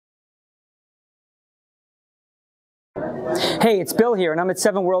Hey, it's Bill here, and I'm at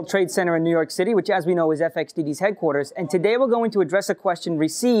 7 World Trade Center in New York City, which as we know is FXDD's headquarters. And today we're going to address a question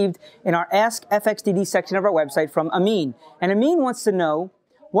received in our Ask FXDD section of our website from Amin. And Amin wants to know,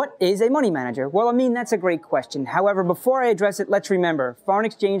 what is a money manager? Well, Amin, that's a great question. However, before I address it, let's remember, foreign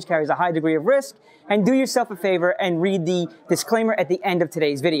exchange carries a high degree of risk, and do yourself a favor and read the disclaimer at the end of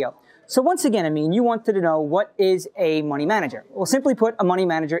today's video. So once again, Amin, you wanted to know, what is a money manager? Well, simply put, a money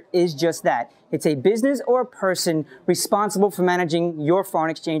manager is just that. It's a business or a person responsible for managing your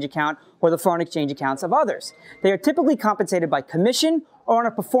foreign exchange account or the foreign exchange accounts of others. They are typically compensated by commission or on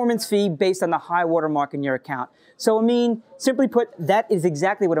a performance fee based on the high water mark in your account. So, Amin, simply put, that is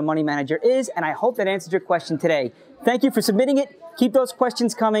exactly what a money manager is, and I hope that answered your question today. Thank you for submitting it. Keep those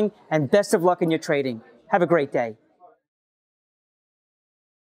questions coming, and best of luck in your trading. Have a great day.